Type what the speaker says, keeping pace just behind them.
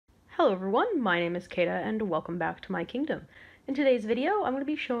Hello everyone, my name is Kata and welcome back to my kingdom. In today's video, I'm going to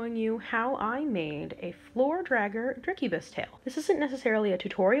be showing you how I made a floor dragger Drekkubus tail. This isn't necessarily a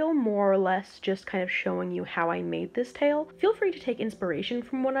tutorial, more or less just kind of showing you how I made this tail. Feel free to take inspiration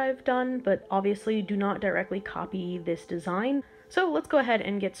from what I've done, but obviously do not directly copy this design. So let's go ahead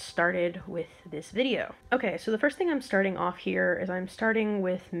and get started with this video. Okay, so the first thing I'm starting off here is I'm starting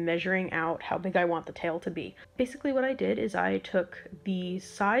with measuring out how big I want the tail to be. Basically what I did is I took the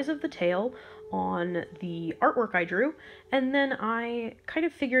size of the tail on the artwork I drew, and then I kind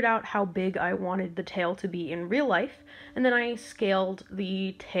of figured out how big I wanted the tail to be in real life, and then I scaled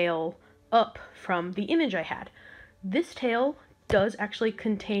the tail up from the image I had. This tail does actually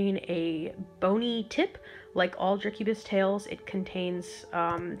contain a bony tip. Like all Drekkubus tails, it contains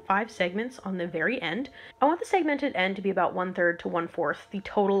 5 segments on the very end. I want the segmented end to be about 1/3 to 1/4 the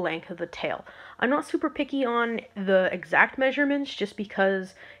total length of the tail. I'm not super picky on the exact measurements just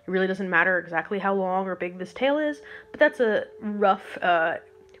because it really doesn't matter exactly how long or big this tail is, but that's a rough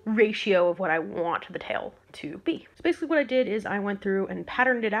ratio of what I want the tail to be. So basically what I did is I went through and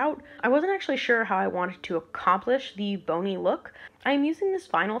patterned it out. I wasn't actually sure how I wanted to accomplish the bony look. I'm using this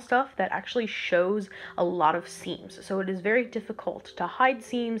vinyl stuff that actually shows a lot of seams, so it is very difficult to hide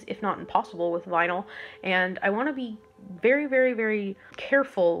seams, if not impossible, with vinyl, and I want to be very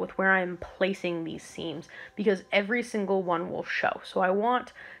careful with where I'm placing these seams because every single one will show. So I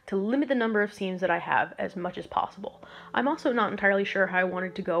want to limit the number of seams that I have as much as possible. I'm also not entirely sure how I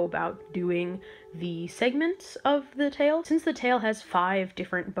wanted to go about doing the segments of the tail. Since the tail has 5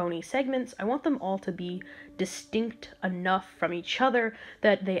 different bony segments, I want them all to be distinct enough from each other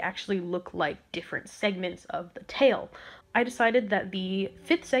that they actually look like different segments of the tail. I decided that the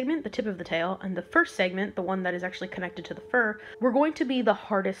 5th segment, the tip of the tail, and the 1st segment, the one that is actually connected to the fur, were going to be the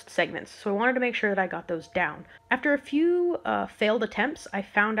hardest segments, so I wanted to make sure that I got those down. After a few failed attempts, I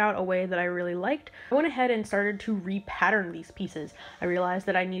found out a way that I really liked. I went ahead and started to repattern these pieces. I realized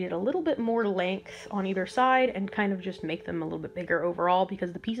that I needed a little bit more length on either side and kind of just make them a little bit bigger overall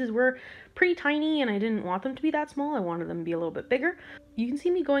because the pieces were pretty tiny and I didn't want them to be that small. I wanted them to be a little bit bigger. You can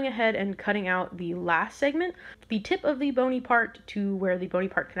see me going ahead and cutting out the last segment, the tip of the bony part to where the bony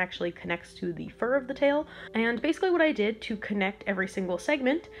part actually connects to the fur of the tail. And basically what I did to connect every single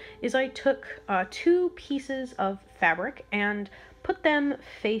segment is I took 2 pieces of fabric and put them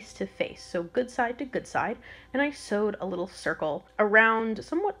face to face, so good side to good side, and I sewed a little circle around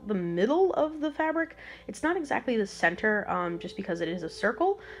somewhat the middle of the fabric. It's not exactly the center, just because it is a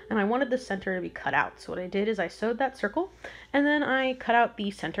circle, and I wanted the center to be cut out. So what I did is I sewed that circle, and then I cut out the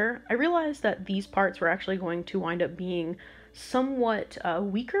center. I realized that these parts were actually going to wind up being somewhat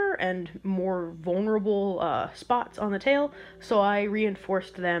weaker and more vulnerable spots on the tail, so I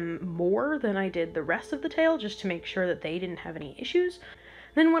reinforced them more than I did the rest of the tail just to make sure that they didn't have any issues.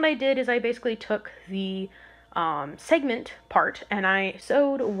 Then what I did is I basically took the segment part and I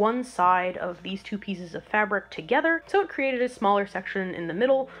sewed one side of these 2 pieces of fabric together, so it created a smaller section in the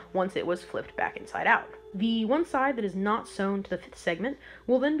middle once it was flipped back inside out. The one side that is not sewn to the 5th segment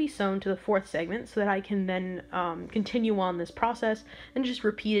will then be sewn to the 4th segment so that I can then continue on this process and just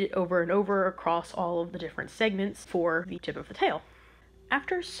repeat it over and over across all of the different segments for the tip of the tail.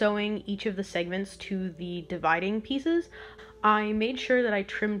 After sewing each of the segments to the dividing pieces, I made sure that I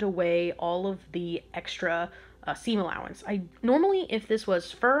trimmed away all of the extra seam allowance. Normally, if this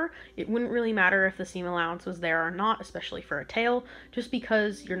was fur, it wouldn't really matter if the seam allowance was there or not, especially for a tail, just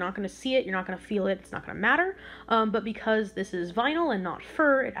because you're not going to see it, you're not going to feel it, it's not going to matter. But because this is vinyl and not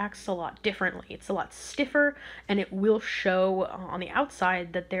fur, it acts a lot differently. It's a lot stiffer, and it will show on the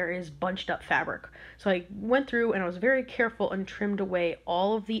outside that there is bunched up fabric. So I went through and I was very careful and trimmed away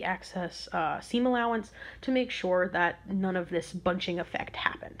all of the excess seam allowance to make sure that none of this bunching effect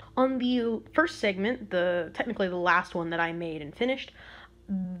happened. On the 1st segment, technically the last one that I made and finished,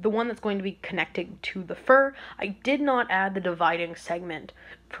 the one that's going to be connected to the fur, I did not add the dividing segment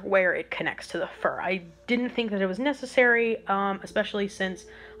for where it connects to the fur. I didn't think that it was necessary, especially since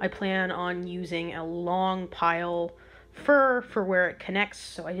I plan on using a long pile fur for where it connects,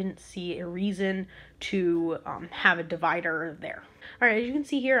 so I didn't see a reason to have a divider there. Alright, as you can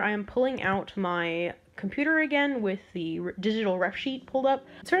see here, I am pulling out my computer again with the digital ref sheet pulled up.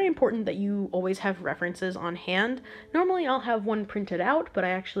 It's very important that you always have references on hand. Normally I'll have one printed out, but I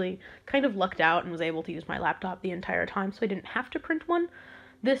actually kind of lucked out and was able to use my laptop the entire time, so I didn't have to print one.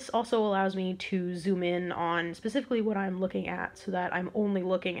 This also allows me to zoom in on specifically what I'm looking at so that I'm only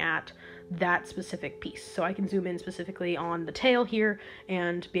looking at that specific piece. So I can zoom in specifically on the tail here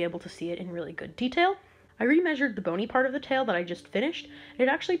and be able to see it in really good detail. I remeasured the bony part of the tail that I just finished, and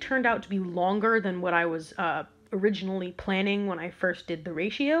it actually turned out to be longer than what I was originally planning when I first did the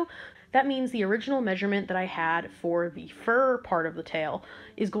ratio. That means the original measurement that I had for the fur part of the tail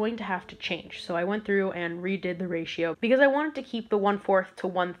is going to have to change. So I went through and redid the ratio because I wanted to keep the 1/4 to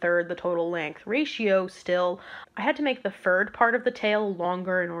 1/3 the total length ratio still. I had to make the furred part of the tail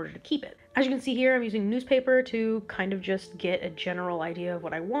longer in order to keep it. As you can see here, I'm using newspaper to kind of just get a general idea of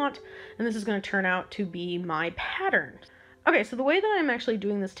what I want, and this is going to turn out to be my pattern. Okay, so the way that I'm actually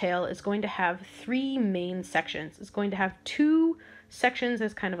doing this tail is going to have 3 main sections. It's going to have 2 sections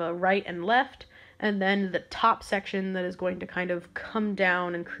as kind of a right and left, and then the top section that is going to kind of come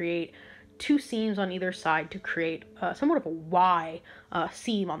down and create 2 seams on either side to create somewhat of a Y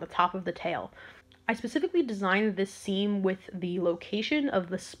seam on the top of the tail. I specifically designed this seam with the location of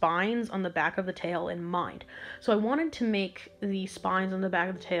the spines on the back of the tail in mind. So I wanted to make the spines on the back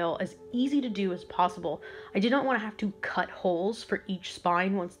of the tail as easy to do as possible. I did not want to have to cut holes for each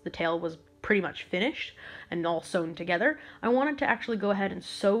spine once the tail was pretty much finished and all sewn together. I wanted to actually go ahead and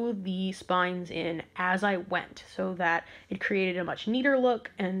sew the spines in as I went so that it created a much neater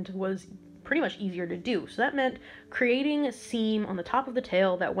look and was pretty much easier to do. So that meant creating a seam on the top of the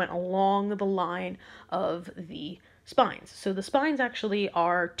tail that went along the line of the spines. So the spines actually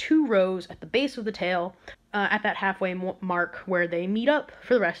are 2 rows at the base of the tail. At that halfway mark where they meet up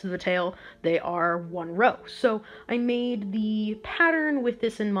for the rest of the tail, they are 1 row. So I made the pattern with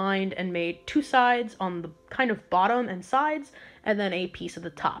this in mind and made 2 sides on the kind of bottom and sides, and then a piece at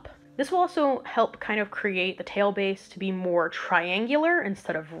the top. This will also help kind of create the tail base to be more triangular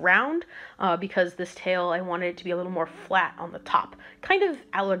instead of round, because this tail I wanted it to be a little more flat on the top, kind of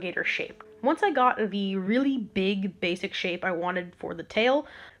alligator shape. Once I got the really big basic shape I wanted for the tail,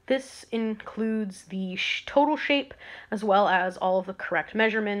 this includes the total shape as well as all of the correct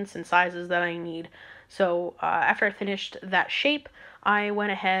measurements and sizes that I need. So after I finished that shape, I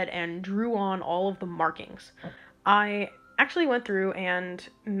went ahead and drew on all of the markings. I actually went through and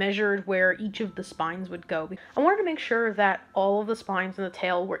measured where each of the spines would go. I wanted to make sure that all of the spines in the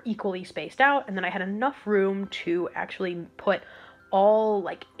tail were equally spaced out, and then I had enough room to actually put all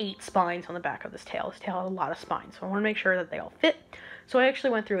like 8 spines on the back of this tail. This tail had a lot of spines, so I want to make sure that they all fit. So I actually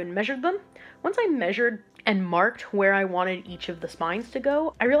went through and measured them. Once I measured and marked where I wanted each of the spines to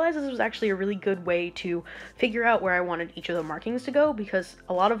go, I realized this was actually a really good way to figure out where I wanted each of the markings to go, because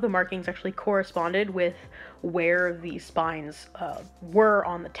a lot of the markings actually corresponded with where the spines were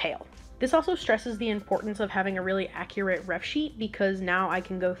on the tail. This also stresses the importance of having a really accurate ref sheet, because now I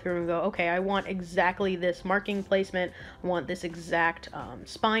can go through and go, okay, I want exactly this marking placement, I want this exact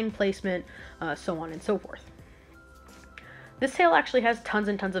spine placement, so on and so forth. This tail actually has tons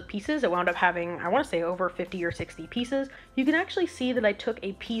and tons of pieces. It wound up having, I want to say, over 50 or 60 pieces. You can actually see that I took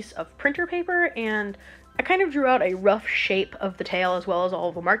a piece of printer paper and I kind of drew out a rough shape of the tail as well as all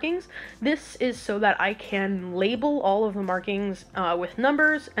of the markings. This is so that I can label all of the markings with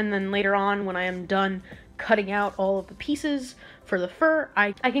numbers, and then later on when I am done cutting out all of the pieces for the fur,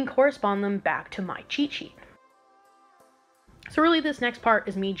 I can correspond them back to my cheat sheet. So really this next part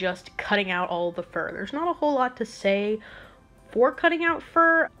is me just cutting out all of the fur. There's not a whole lot to say for cutting out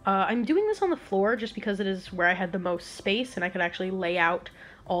fur. I'm doing this on the floor just because it is where I had the most space and I could actually lay out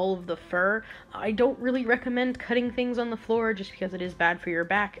all of the fur. I don't really recommend cutting things on the floor just because it is bad for your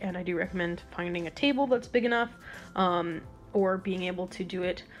back, and I do recommend finding a table that's big enough or being able to do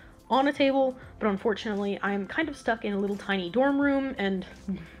it on a table. But unfortunately I'm kind of stuck in a little tiny dorm room, and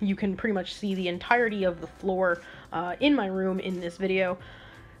you can pretty much see the entirety of the floor in my room in this video.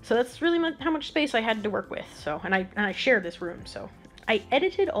 So that's really how much space I had to work with. So, and I share this room, so I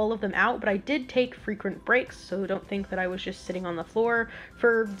edited all of them out, but I did take frequent breaks, so don't think that I was just sitting on the floor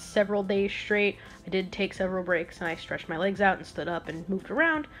for several days straight. I did take several breaks, and I stretched my legs out and stood up and moved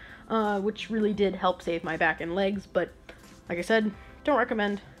around, which really did help save my back and legs, but like I said, don't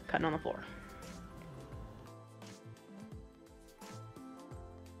recommend cutting on the floor.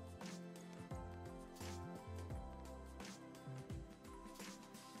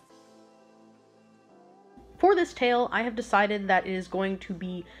 For this tail, I have decided that it is going to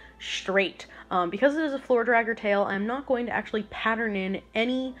be straight. Because it is a floor dragger tail, I'm not going to actually pattern in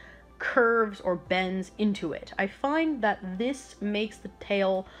any curves or bends into it. I find that this makes the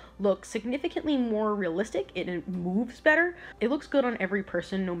tail look significantly more realistic. It moves better. It looks good on every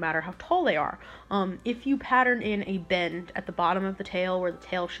person, no matter how tall they are. If you pattern in a bend at the bottom of the tail where the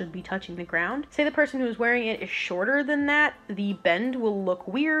tail should be touching the ground, say the person who is wearing it is shorter than that, the bend will look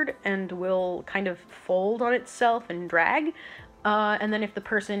weird and will kind of fold on itself and drag. And then if the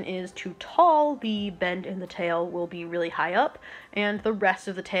person is too tall, the bend in the tail will be really high up, and the rest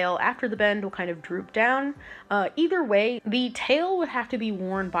of the tail after the bend will kind of droop down. Either way, the tail would have to be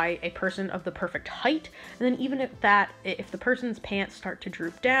worn by a person of the perfect height, and then even if the person's pants start to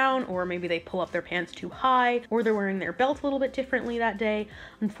droop down, or maybe they pull up their pants too high, or they're wearing their belt a little bit differently that day,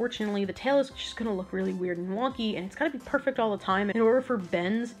 unfortunately the tail is just gonna look really weird and wonky, and it's gotta be perfect all the time in order for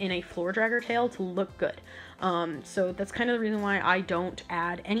bends in a floor dragger tail to look good. So that's kind of the reason why I don't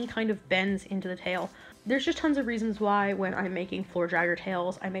add any kind of bends into the tail. There's just tons of reasons why when I'm making floor dragger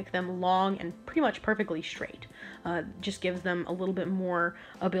tails, I make them long and pretty much perfectly straight. Just gives them a little bit more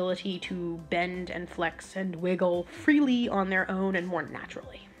ability to bend and flex and wiggle freely on their own and more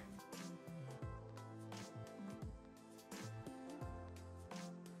naturally.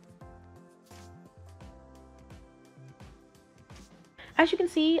 As you can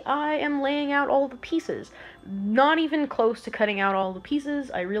see, I am laying out all the pieces. Not even close to cutting out all the pieces.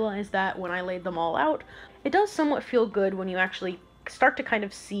 I realized that when I laid them all out. It does somewhat feel good when you actually start to kind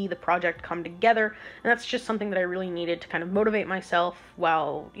of see the project come together, and that's just something that I really needed to kind of motivate myself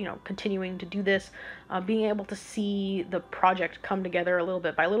while, you know, continuing to do this. Being able to see the project come together a little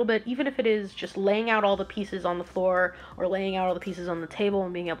bit by little bit, even if it is just laying out all the pieces on the floor or laying out all the pieces on the table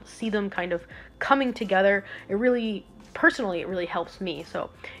and being able to see them kind of coming together, personally, it really helps me. So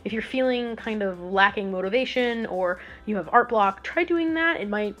if you're feeling kind of lacking motivation or you have art block, try doing that. It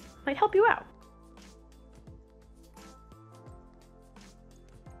might help you out.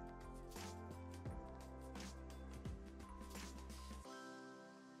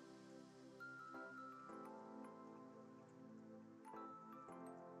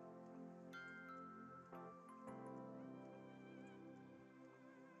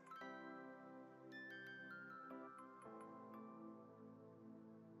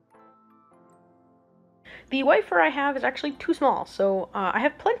 The white fur I have is actually too small, so I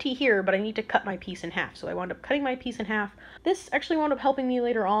have plenty here, but I need to cut my piece in half. So I wound up cutting my piece in half. This actually wound up helping me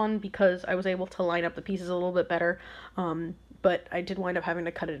later on because I was able to line up the pieces a little bit better, but I did wind up having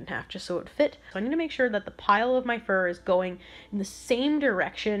to cut it in half just so it fit. So I need to make sure that the pile of my fur is going in the same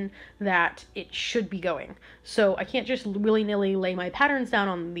direction that it should be going. So I can't just willy-nilly lay my patterns down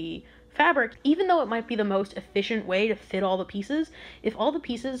on the fabric, even though it might be the most efficient way to fit all the pieces. If all the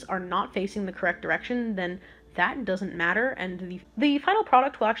pieces are not facing the correct direction, then that doesn't matter, and the final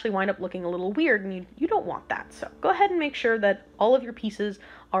product will actually wind up looking a little weird, and you don't want that. So go ahead and make sure that all of your pieces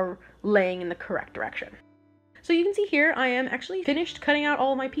are laying in the correct direction. So you can see here, I am actually finished cutting out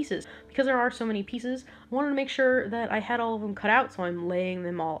all of my pieces. Because there are so many pieces, I wanted to make sure that I had all of them cut out, so I'm laying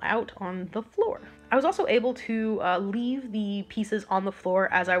them all out on the floor. I was also able to leave the pieces on the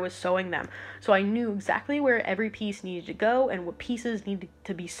floor as I was sewing them. So I knew exactly where every piece needed to go and what pieces needed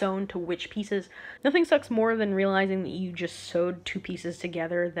to be sewn to which pieces. Nothing sucks more than realizing that you just sewed two pieces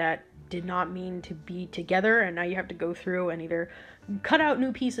together that did not mean to be together, and now you have to go through and either cut out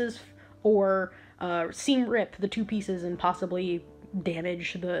new pieces or seam rip the two pieces and possibly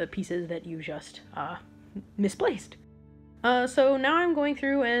damage the pieces that you just misplaced. So now I'm going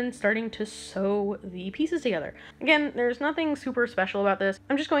through and starting to sew the pieces together. Again, there's nothing super special about this.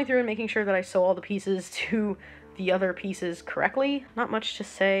 I'm just going through and making sure that I sew all the pieces to the other pieces correctly. Not much to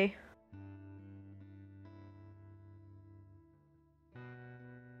say.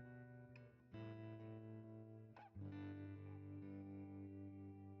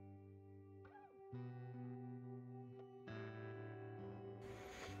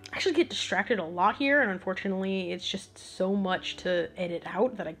 I actually get distracted a lot here, and unfortunately it's just so much to edit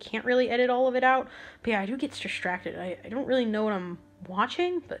out that I can't really edit all of it out. But yeah, I do get distracted. I don't really know what I'm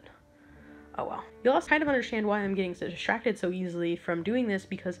watching, but oh well. You'll also kind of understand why I'm getting so distracted so easily from doing this,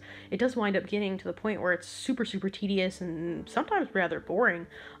 because it does wind up getting to the point where it's super tedious and sometimes rather boring,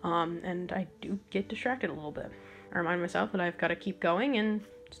 and I do get distracted a little bit. I remind myself that I've got to keep going and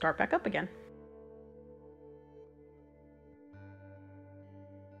start back up again.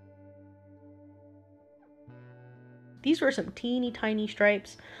 These were some teeny tiny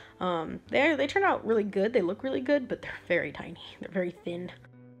stripes. They turn out really good. They look really good, but they're very tiny. They're very thin.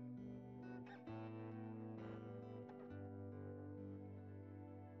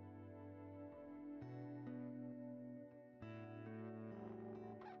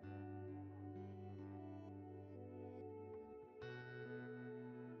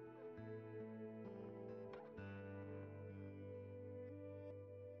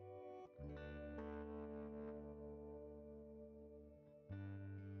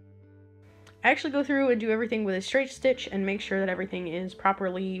 I actually go through and do everything with a straight stitch and make sure that everything is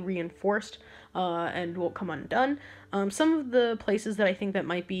properly reinforced and won't come undone. Some of the places that I think that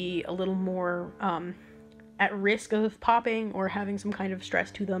might be a little more at risk of popping or having some kind of stress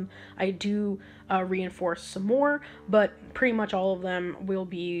to them, I do reinforce some more, but pretty much all of them will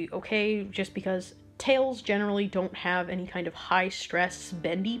be okay, just because tails generally don't have any kind of high stress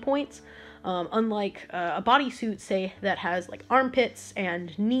bendy points. Unlike a bodysuit, say, that has like armpits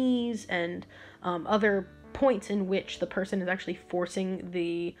and knees and other points in which the person is actually forcing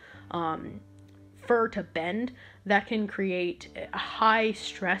the fur to bend, that can create a high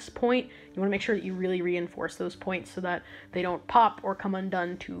stress point. You want to make sure that you really reinforce those points so that they don't pop or come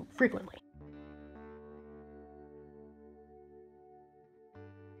undone too frequently.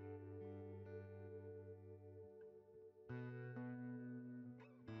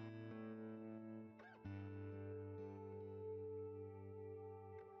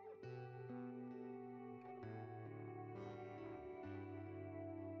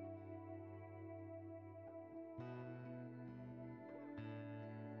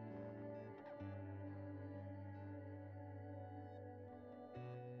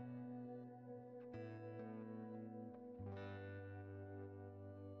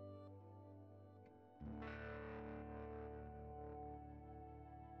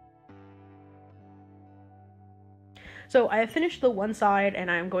 So I have finished the one side,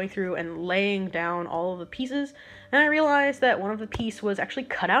 and I'm going through and laying down all of the pieces, and I realized that one of the piece was actually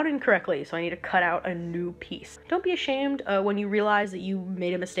cut out incorrectly, so I need to cut out a new piece. Don't be ashamed when you realize that you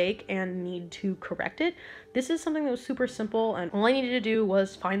made a mistake and need to correct it. This is something that was super simple, and all I needed to do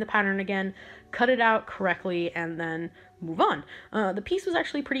was find the pattern again, cut it out correctly, and then move on. The piece was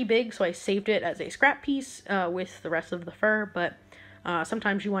actually pretty big, so I saved it as a scrap piece with the rest of the fur, but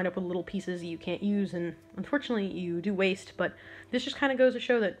sometimes you wind up with little pieces that you can't use, and unfortunately you do waste, but this just kind of goes to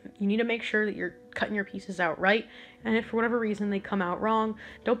show that you need to make sure that you're cutting your pieces out right, and if for whatever reason they come out wrong,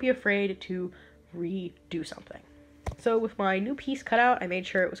 don't be afraid to redo something. So with my new piece cut out, I made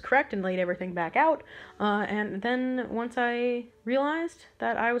sure it was correct and laid everything back out, and then once I realized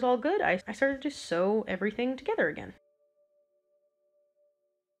that I was all good, I started to sew everything together again.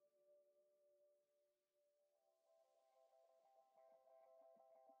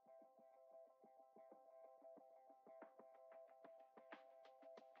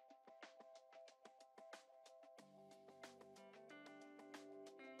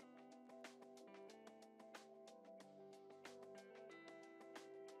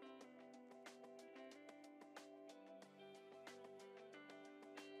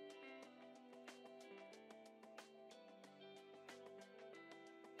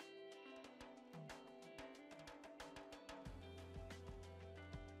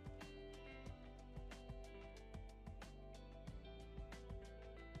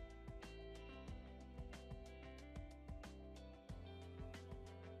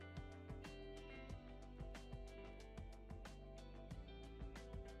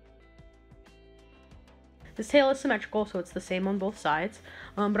 This tail is symmetrical, so it's the same on both sides,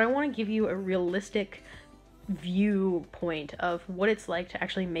 but I want to give you a realistic viewpoint of what it's like to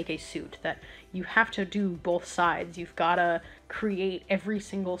actually make a suit, that you have to do both sides. You've got to create every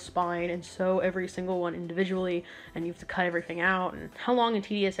single spine and sew every single one individually, and you have to cut everything out, and how long and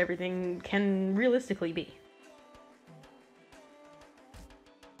tedious everything can realistically be.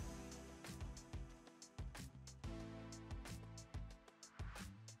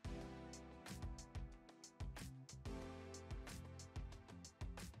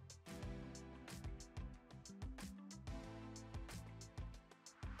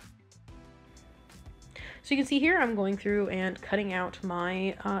 So you can see here I'm going through and cutting out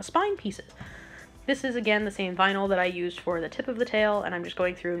my spine pieces. This is again the same vinyl that I used for the tip of the tail, and I'm just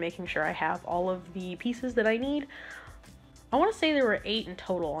going through and making sure I have all of the pieces that I need. I want to say there were 8 in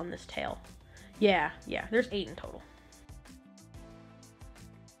total on this tail. Yeah, there's 8 in total.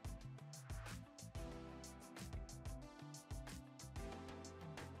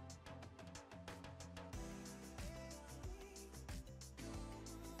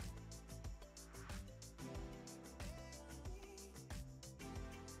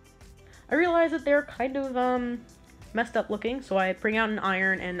 I realize that they're kind of messed up looking, so I bring out an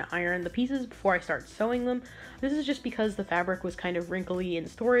iron and iron the pieces before I start sewing them. This is just because the fabric was kind of wrinkly in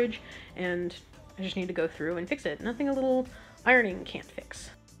storage, and I just need to go through and fix it. Nothing a little ironing can't fix.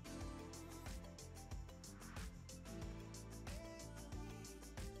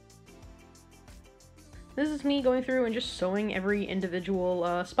 This is me going through and just sewing every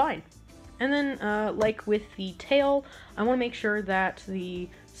individual spine. And then, like with the tail, I want to make sure that the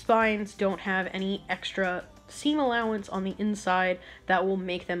spines don't have any extra seam allowance on the inside that will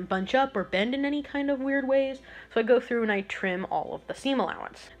make them bunch up or bend in any kind of weird ways. So I go through and I trim all of the seam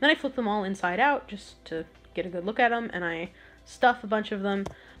allowance. Then I flip them all inside out just to get a good look at them, and I stuff a bunch of them.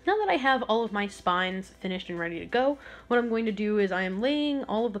 Now that I have all of my spines finished and ready to go, what I'm going to do is I am laying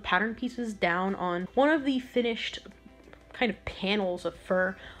all of the pattern pieces down on one of the finished kind of panels of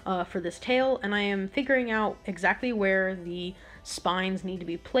fur for this tail, and I am figuring out exactly where the spines need to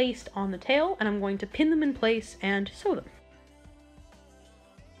be placed on the tail, and I'm going to pin them in place and sew them.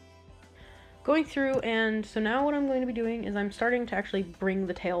 Going through, and so now what I'm going to be doing is I'm starting to actually bring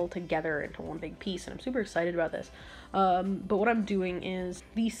the tail together into one big piece, and I'm super excited about this. But what I'm doing is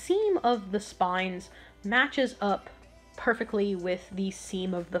the seam of the spines matches up perfectly with the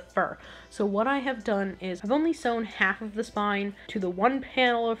seam of the fur. So what I have done is I've only sewn half of the spine to the one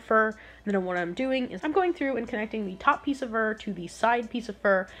panel of fur, and then what I'm doing is I'm going through and connecting the top piece of fur to the side piece of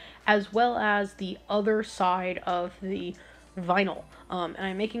fur, as well as the other side of the vinyl. And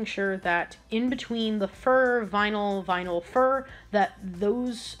I'm making sure that in between the fur, vinyl, fur, that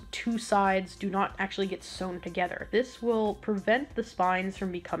those two sides do not actually get sewn together. This will prevent the spines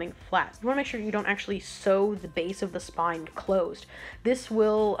from becoming flat. You want to make sure you don't actually sew the base of the spine closed. This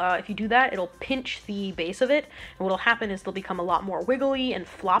will, if you do that, it'll pinch the base of it, and what'll happen is they'll become a lot more wiggly and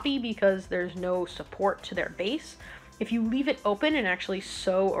floppy because there's no support to their base. If you leave it open and actually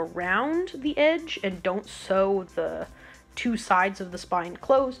sew around the edge and don't sew the two sides of the spine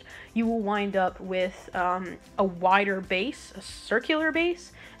closed, you will wind up with a wider base, a circular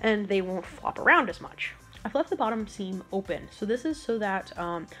base, and they won't flop around as much. I've left the bottom seam open, so this is so that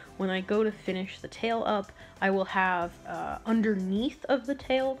when I go to finish the tail up, I will have underneath of the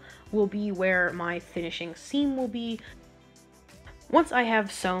tail will be where my finishing seam will be. Once I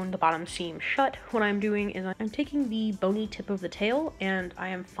have sewn the bottom seam shut, what I'm doing is I'm taking the bony tip of the tail and I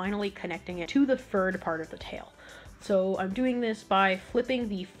am finally connecting it to the furred part of the tail. So I'm doing this by flipping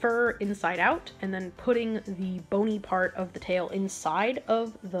the fur inside out and then putting the bony part of the tail inside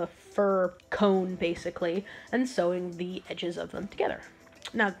of the fur cone, basically, and sewing the edges of them together.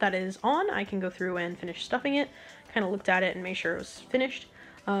 Now that that is on, I can go through and finish stuffing it, kind of looked at it and made sure it was finished.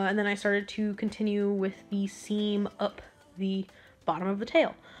 And then I started to continue with the seam up the bottom of the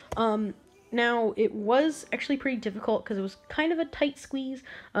tail. Now, it was actually pretty difficult because it was kind of a tight squeeze,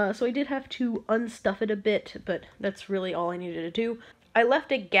 so I did have to unstuff it a bit, but that's really all I needed to do. I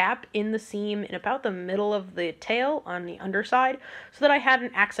left a gap in the seam in about the middle of the tail on the underside so that I had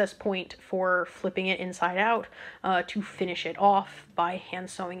an access point for flipping it inside out to finish it off by hand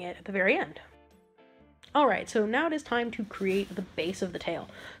sewing it at the very end. Alright, so now it is time to create the base of the tail.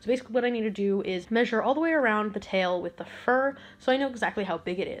 So basically what I need to do is measure all the way around the tail with the fur so I know exactly how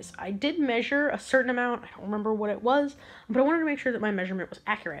big it is. I did measure a certain amount, I don't remember what it was, but I wanted to make sure that my measurement was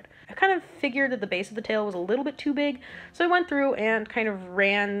accurate. I kind of figured that the base of the tail was a little bit too big, so I went through and kind of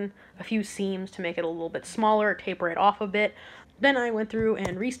ran a few seams to make it a little bit smaller, taper it off a bit. Then I went through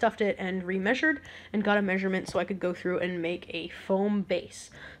and restuffed it and remeasured and got a measurement so I could go through and make a foam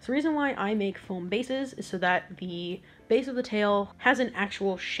base. So the reason why I make foam bases is so that the base of the tail has an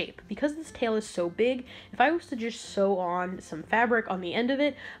actual shape. Because this tail is so big, if I was to just sew on some fabric on the end of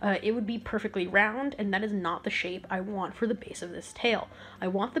it, it would be perfectly round, and that is not the shape I want for the base of this tail. I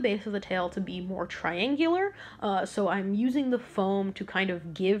want the base of the tail to be more triangular, so I'm using the foam to kind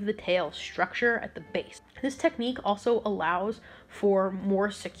of give the tail structure at the base. This technique also allows for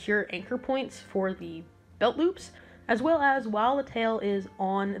more secure anchor points for the belt loops, as well as while the tail is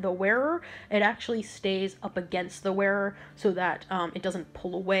on the wearer, it actually stays up against the wearer so that it doesn't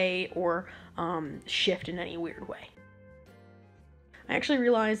pull away or shift in any weird way. I actually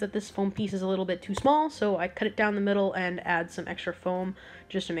realized that this foam piece is a little bit too small, so I cut it down the middle and add some extra foam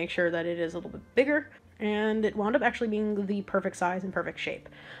just to make sure that it is a little bit bigger. And it wound up actually being the perfect size and perfect shape.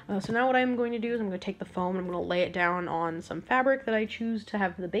 So now what I'm going to do is I'm going to take the foam and I'm going to lay it down on some fabric that I choose to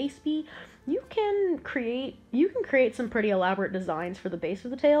have the base be. You can create some pretty elaborate designs for the base of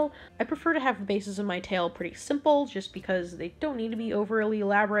the tail. I prefer to have the bases of my tail pretty simple just because they don't need to be overly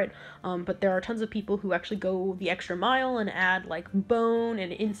elaborate, but there are tons of people who actually go the extra mile and add like bone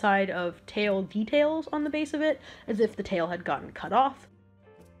and inside of tail details on the base of it as if the tail had gotten cut off.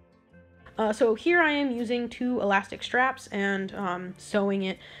 So here I am using 2 elastic straps and sewing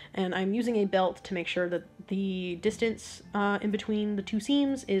it, and I'm using a belt to make sure that the distance in between the 2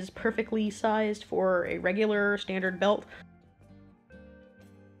 seams is perfectly sized for a regular standard belt.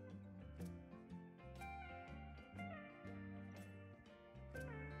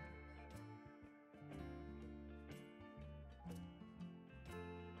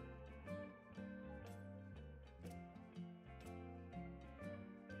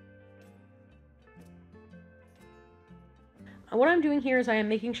 What I'm doing here is I am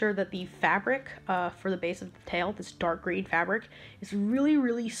making sure that the fabric for the base of the tail, this dark green fabric, is really,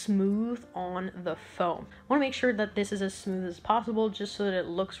 really smooth on the foam. I want to make sure that this is as smooth as possible just so that it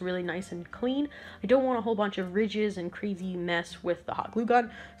looks really nice and clean. I don't want a whole bunch of ridges and crazy mess with the hot glue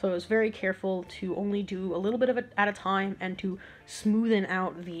gun, so I was very careful to only do a little bit of it at a time and to smoothen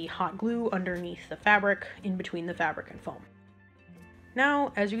out the hot glue underneath the fabric, in between the fabric and foam.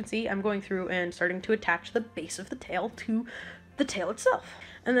 Now, as you can see, I'm going through and starting to attach the base of the tail to the tail itself.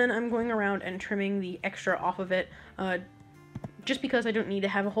 And then I'm going around and trimming the extra off of it, just because I don't need to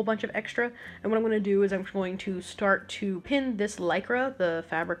have a whole bunch of extra. And what I'm going to do is I'm going to start to pin this lycra, the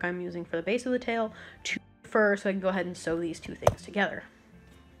fabric I'm using for the base of the tail, to fur, so I can go ahead and sew these two things together.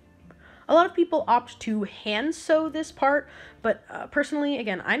 A lot of people opt to hand sew this part, but personally,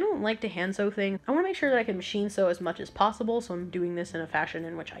 again, I don't like to hand sew things. I want to make sure that I can machine sew as much as possible, so I'm doing this in a fashion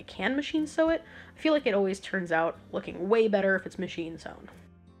in which I can machine sew it. I feel like it always turns out looking way better if it's machine sewn.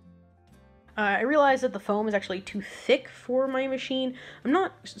 I realized that the foam is actually too thick for my machine. I'm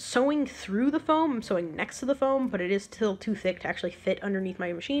not sewing through the foam, I'm sewing next to the foam, but it is still too thick to actually fit underneath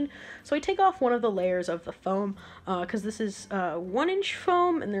my machine. So I take off one of the layers of the foam, because this is 1-inch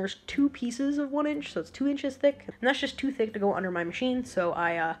foam, and there's 2 pieces of 1 inch, so it's 2 inches thick. And that's just too thick to go under my machine, so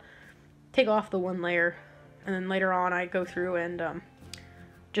I take off the one layer, and then later on I go through and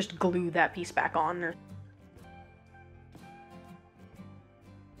just glue that piece back on there.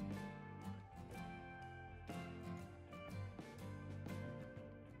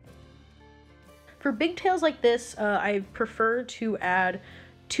 For big tails like this, I prefer to add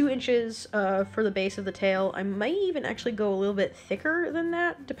 2 inches for the base of the tail. I might even actually go a little bit thicker than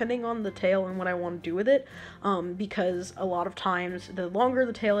that, depending on the tail and what I want to do with it, because a lot of times the longer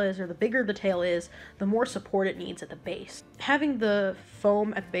the tail is, or the bigger the tail is, the more support it needs at the base. Having the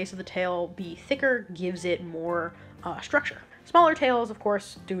foam at the base of the tail be thicker gives it more structure. Smaller tails, of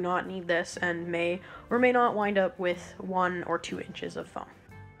course, do not need this and may or may not wind up with 1 or 2 inches of foam.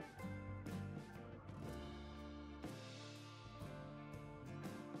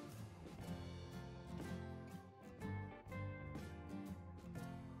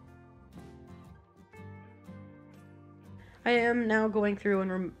 I am now going through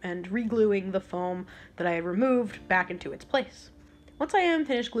and re-gluing the foam that I had removed back into its place. Once I am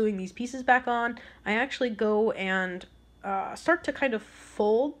finished gluing these pieces back on, I actually go and start to kind of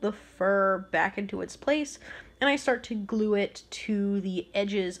fold the fur back into its place, and I start to glue it to the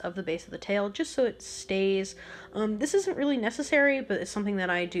edges of the base of the tail just so it stays. This isn't really necessary, but it's something that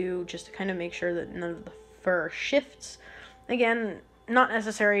I do just to kind of make sure that none of the fur shifts. Again, not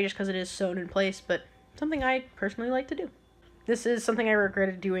necessary just because it is sewn in place, but something I personally like to do. This is something I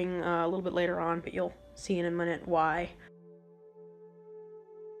regretted doing a little bit later on, but you'll see in a minute why.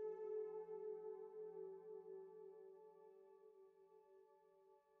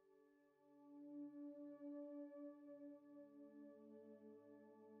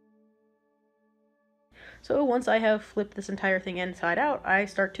 So once I have flipped this entire thing inside out, I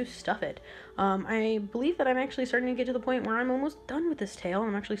start to stuff it. I believe that I'm actually starting to get to the point where I'm almost done with this tail, and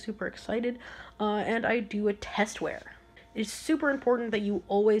I'm actually super excited, and I do a test wear. It's super important that you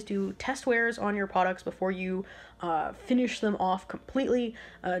always do test wears on your products before you finish them off completely,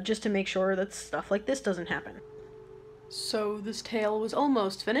 just to make sure that stuff like this doesn't happen. So this tail was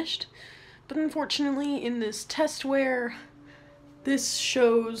almost finished, but unfortunately in this test wear, this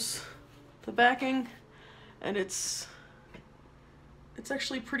shows the backing, and it's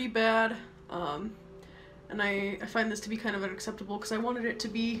actually pretty bad, and I find this to be kind of unacceptable because I wanted it to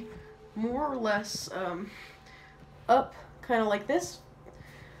be more or less up, kind of like this,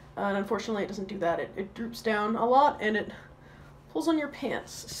 and unfortunately it doesn't do that. It droops down a lot and it pulls on your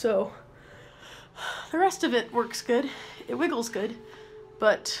pants. So the rest of it works good, it wiggles good,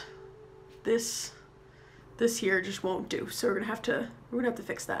 but this here just won't do, so we're gonna have to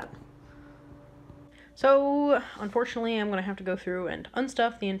fix that. So unfortunately I'm gonna have to go through and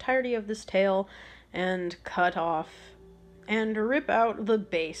unstuff the entirety of this tail and cut off and rip out the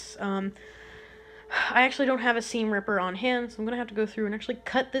base. I actually don't have a seam ripper on hand, so I'm going to have to go through and actually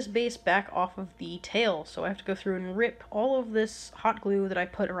cut this base back off of the tail. So I have to go through and rip all of this hot glue that I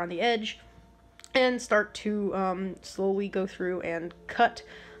put around the edge and start to slowly go through and cut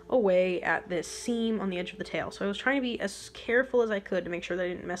away at this seam on the edge of the tail. So I was trying to be as careful as I could to make sure that I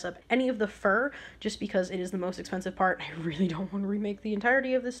didn't mess up any of the fur, just because it is the most expensive part. I really don't want to remake the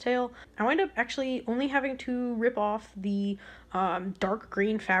entirety of this tail. I wind up actually only having to rip off the dark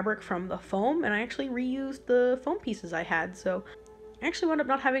green fabric from the foam, and I actually reused the foam pieces I had, so I actually wound up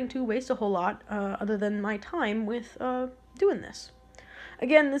not having to waste a whole lot other than my time with doing this.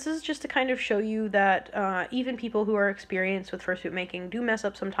 Again, this is just to kind of show you that even people who are experienced with fursuit making do mess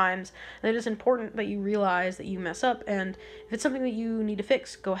up sometimes, and it is important that you realize that you mess up, and if it's something that you need to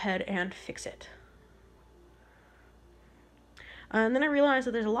fix, go ahead and fix it. And then I realized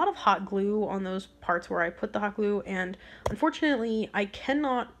that there's a lot of hot glue on those parts where I put the hot glue, and unfortunately I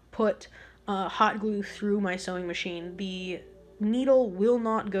cannot put hot glue through my sewing machine. The needle will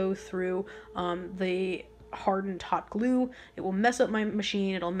not go through the hardened hot glue. It will mess up my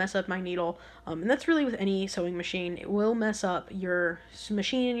machine, it'll mess up my needle, and that's really with any sewing machine. It will mess up your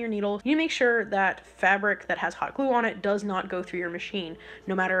machine and your needle. You need to make sure that fabric that has hot glue on it does not go through your machine.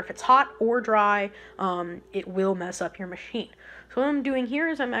 No matter if it's hot or dry, it will mess up your machine. So what I'm doing here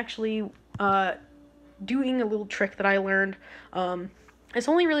is I'm actually doing a little trick that I learned. This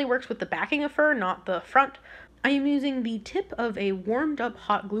only really works with the backing of fur, not the front. I am using the tip of a warmed up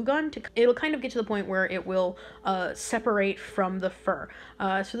hot glue gun it'll kind of get to the point where it will separate from the fur.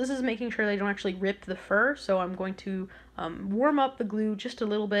 So this is making sure that I don't actually rip the fur, so I'm going to warm up the glue just a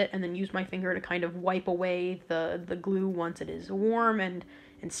little bit and then use my finger to kind of wipe away the glue once it is warm and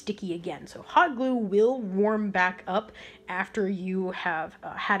sticky again. So hot glue will warm back up after you have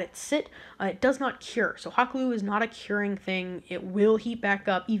had it sit. It does not cure. So hot glue is not a curing thing. It will heat back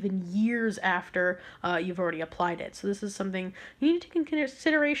up even years after you've already applied it. So this is something you need to take into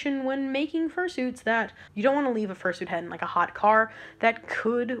consideration when making fursuits, that you don't want to leave a fursuit head in like a hot car. That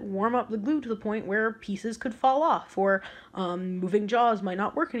could warm up the glue to the point where pieces could fall off, or moving jaws might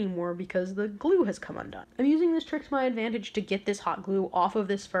not work anymore because the glue has come undone. I'm using this trick to my advantage to get this hot glue off of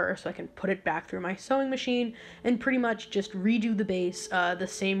this fur so I can put it back through my sewing machine and pretty much just redo the base the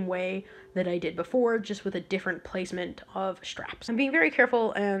same way that I did before, just with a different placement of straps. I'm being very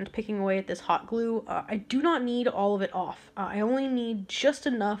careful and picking away at this hot glue. I do not need all of it off. I only need just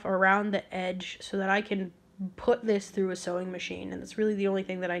enough around the edge so that I can put this through a sewing machine, and that's really the only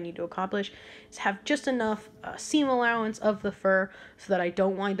thing that I need to accomplish, is have just enough seam allowance of the fur so that I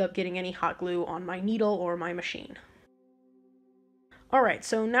don't wind up getting any hot glue on my needle or my machine. Alright,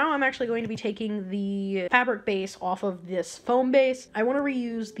 so now I'm actually going to be taking the fabric base off of this foam base. I want to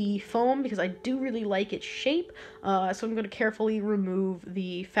reuse the foam because I do really like its shape, so I'm going to carefully remove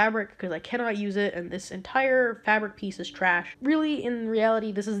the fabric because I cannot use it, and this entire fabric piece is trash. Really, in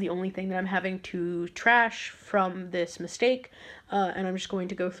reality, this is the only thing that I'm having to trash from this mistake, and I'm just going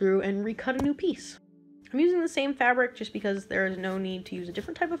to go through and recut a new piece. I'm using the same fabric just because there is no need to use a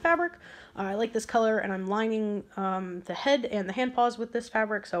different type of fabric. I like this color, and I'm lining the head and the hand paws with this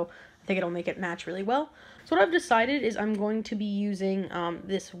fabric, so I think it'll make it match really well. So what I've decided is I'm going to be using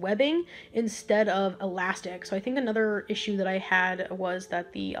this webbing instead of elastic. So I think another issue that I had was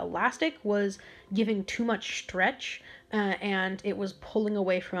that the elastic was giving too much stretch, and it was pulling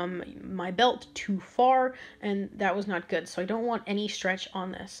away from my belt too far, and that was not good. So I don't want any stretch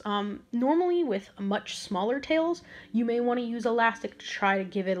on this. Normally with much smaller tails, you may want to use elastic to try to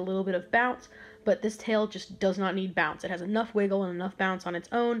give it a little bit of bounce, but this tail just does not need bounce. It has enough wiggle and enough bounce on its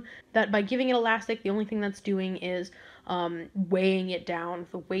own that by giving it elastic, the only thing that's doing is weighing it down.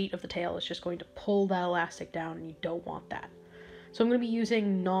 The weight of the tail is just going to pull that elastic down, and you don't want that. So I'm going to be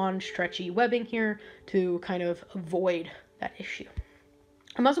using non-stretchy webbing here to kind of avoid that issue.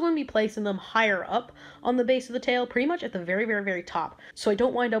 I'm also going to be placing them higher up on the base of the tail, pretty much at the very, very, very top, so I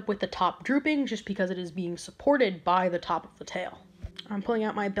don't wind up with the top drooping just because it is being supported by the top of the tail. I'm pulling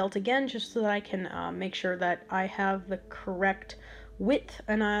out my belt again just so that I can make sure that I have the correct width,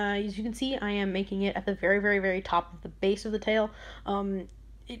 and as you can see, I am making it at the very, very, very top of the base of the tail.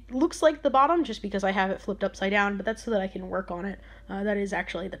 It looks like the bottom just because I have it flipped upside down, but that's so that I can work on it. That is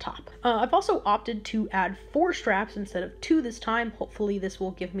actually the top. I've also opted to add 4 straps instead of 2 this time. Hopefully this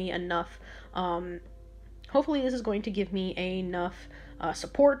will give me enough, hopefully this is going to give me enough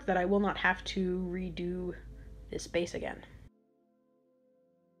support that I will not have to redo this base again.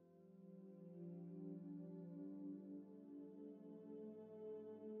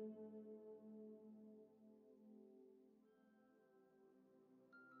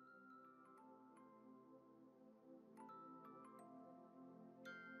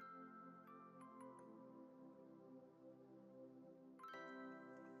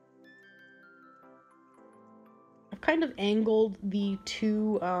 Kind of angled the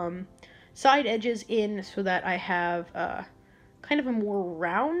 2 side edges in so that I have kind of a more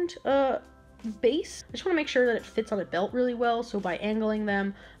round base. I just want to make sure that it fits on a belt really well, so by angling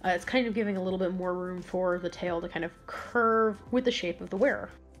them, it's kind of giving a little bit more room for the tail to kind of curve with the shape of the wearer.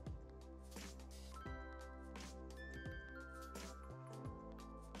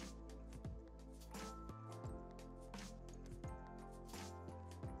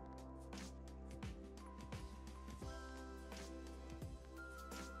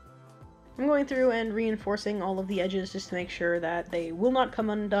 I'm going through and reinforcing all of the edges just to make sure that they will not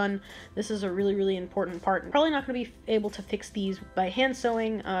come undone. This is a really, really important part. I'm probably not going to be able to fix these by hand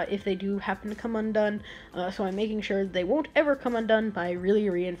sewing if they do happen to come undone, so I'm making sure they won't ever come undone by really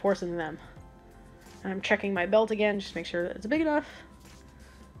reinforcing them. And I'm checking my belt again just to make sure that it's big enough.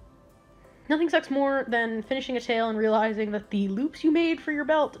 Nothing sucks more than finishing a tail and realizing that the loops you made for your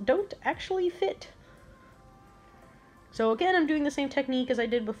belt don't actually fit. So again, I'm doing the same technique as I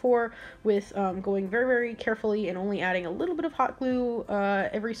did before with going very, very carefully and only adding a little bit of hot glue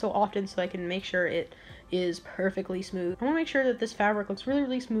every so often so I can make sure it is perfectly smooth. I want to make sure that this fabric looks really,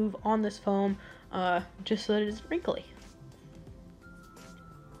 really smooth on this foam just so that it isn't wrinkly.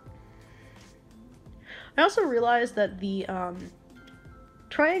 I also realized that the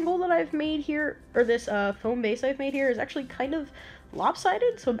triangle that I've made here, or this foam base I've made here, is actually kind of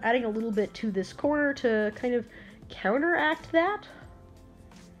lopsided, so I'm adding a little bit to this corner to kind of counteract that.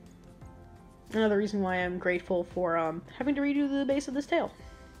 Another reason why I'm grateful for having to redo the base of this tail.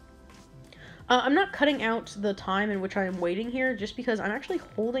 I'm not cutting out the time in which I am waiting here just because I'm actually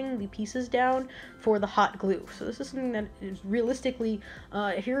holding the pieces down for the hot glue. So this is something that is realistically,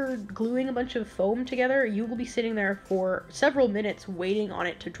 if you're gluing a bunch of foam together, you will be sitting there for several minutes waiting on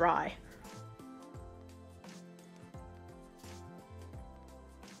it to dry.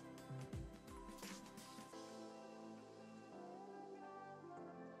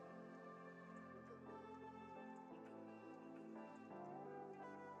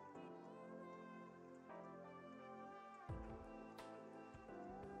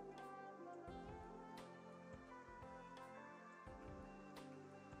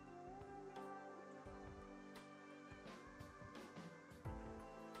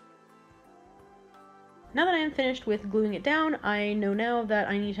 Now that I am finished with gluing it down, I know now that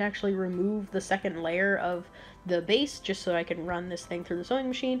I need to actually remove the second layer of the base just so I can run this thing through the sewing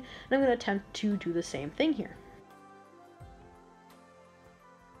machine, and I'm going to attempt to do the same thing here.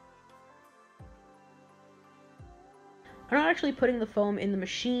 I'm not actually putting the foam in the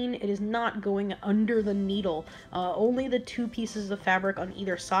machine. It is not going under the needle. Only the two pieces of fabric on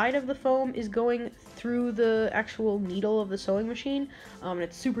either side of the foam is going through the actual needle of the sewing machine. And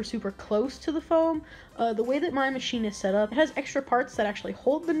it's super, super close to the foam. The way that my machine is set up, it has extra parts that actually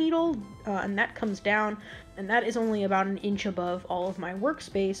hold the needle, and that comes down, and that is only about an inch above all of my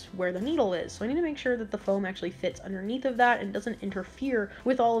workspace where the needle is. So I need to make sure that the foam actually fits underneath of that and doesn't interfere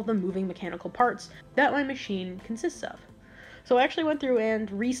with all of the moving mechanical parts that my machine consists of. So I actually went through and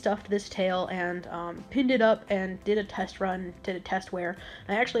restuffed this tail and pinned it up and did a test run, did a test wear.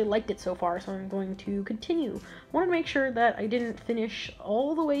 I actually liked it so far, so I'm going to continue. I wanted to make sure that I didn't finish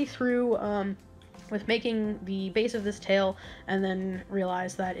all the way through with making the base of this tail and then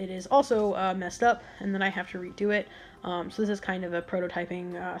realize that it is also messed up and then I have to redo it. So this is kind of a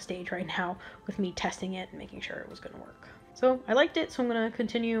prototyping stage right now with me testing it and making sure it was going to work. So I liked it, so I'm going to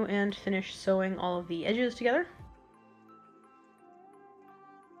continue and finish sewing all of the edges together.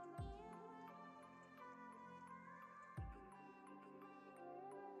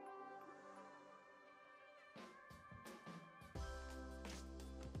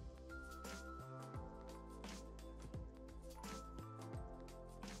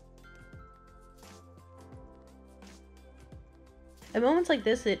 At moments like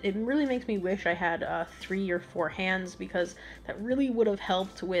this, it really makes me wish I had 3 or 4 hands, because that really would have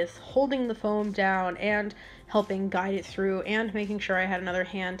helped with holding the foam down and helping guide it through and making sure I had another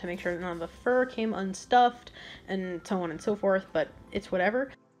hand to make sure none of the fur came unstuffed and so on and so forth, but it's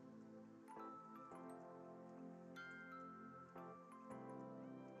whatever.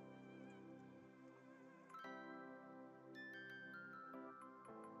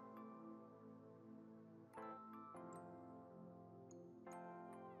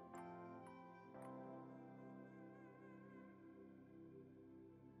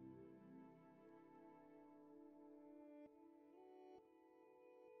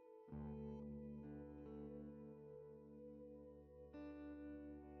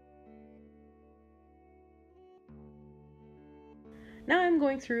 Now I'm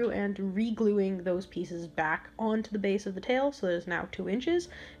going through and re-gluing those pieces back onto the base of the tail, so there's now 2 inches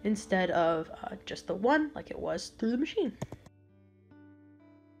instead of just the 1 like it was through the machine.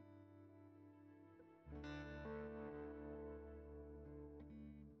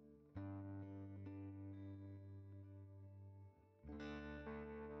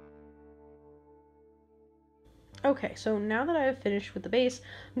 Okay, so now that I have finished with the base,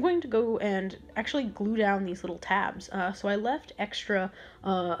 I'm going to go and actually glue down these little tabs. So I left extra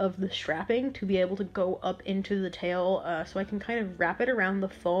of the strapping to be able to go up into the tail, so I can kind of wrap it around the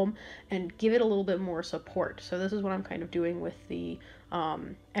foam and give it a little bit more support. So this is what I'm kind of doing with the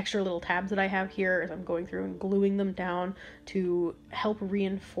extra little tabs that I have here as I'm going through and gluing them down to help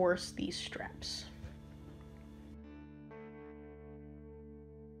reinforce these straps.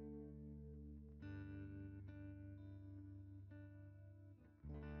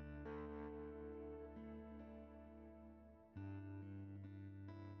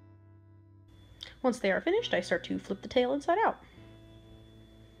 Once they are finished, I start to flip the tail inside out.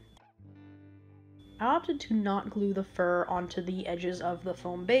 I opted to not glue the fur onto the edges of the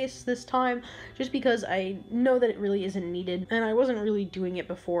foam base this time, just because I know that it really isn't needed, and I wasn't really doing it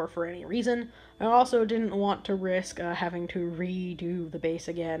before for any reason. I also didn't want to risk having to redo the base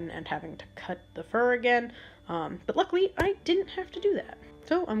again and having to cut the fur again, but luckily I didn't have to do that.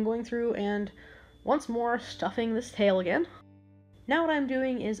 So I'm going through and once more stuffing this tail again. Now what I'm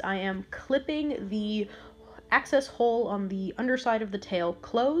doing is I am clipping the access hole on the underside of the tail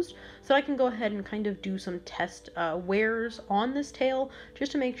closed so I can go ahead and kind of do some test wears on this tail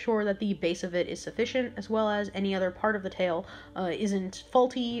just to make sure that the base of it is sufficient, as well as any other part of the tail isn't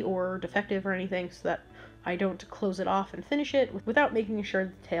faulty or defective or anything, so that I don't close it off and finish it without making sure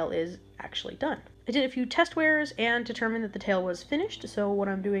the tail is actually done. I did a few test wears and determined that the tail was finished, so what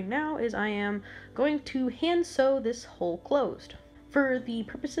I'm doing now is I am going to hand sew this hole closed. For the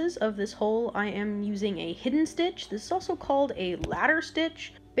purposes of this hole, I am using a hidden stitch. This is also called a ladder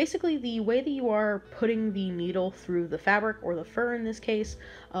stitch. Basically, the way that you are putting the needle through the fabric, or the fur in this case,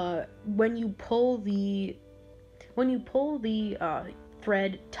 when you pull the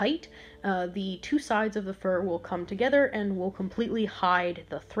thread tight, the two sides of the fur will come together and will completely hide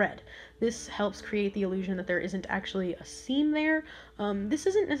the thread. This helps create the illusion that there isn't actually a seam there. This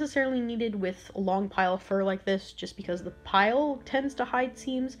isn't necessarily needed with a long pile of fur like this, just because the pile tends to hide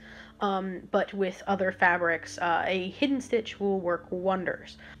seams, but with other fabrics, a hidden stitch will work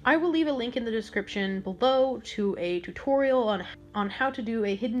wonders. I will leave a link in the description below to a tutorial on how to do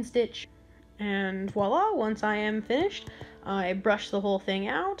a hidden stitch, and voila, once I am finished, I brush the whole thing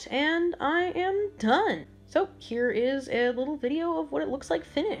out and I am done. So here is a little video of what it looks like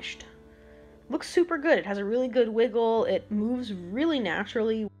finished. Looks super good. It has a really good wiggle. It moves really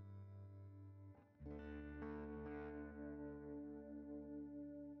naturally.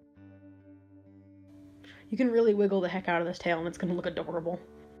 You can really wiggle the heck out of this tail and it's going to look adorable.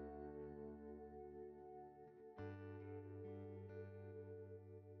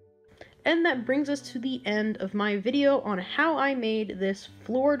 And that brings us to the end of my video on how I made this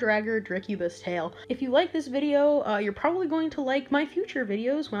floor dragger Drekkubus tail. If you like this video, you're probably going to like my future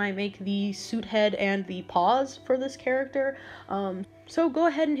videos when I make the suit head and the paws for this character. So go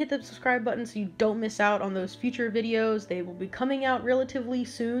ahead and hit the subscribe button so you don't miss out on those future videos. They will be coming out relatively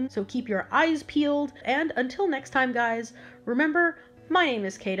soon, so keep your eyes peeled. And until next time, guys, remember, my name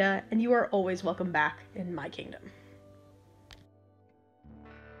is Kata, and you are always welcome back in my kingdom.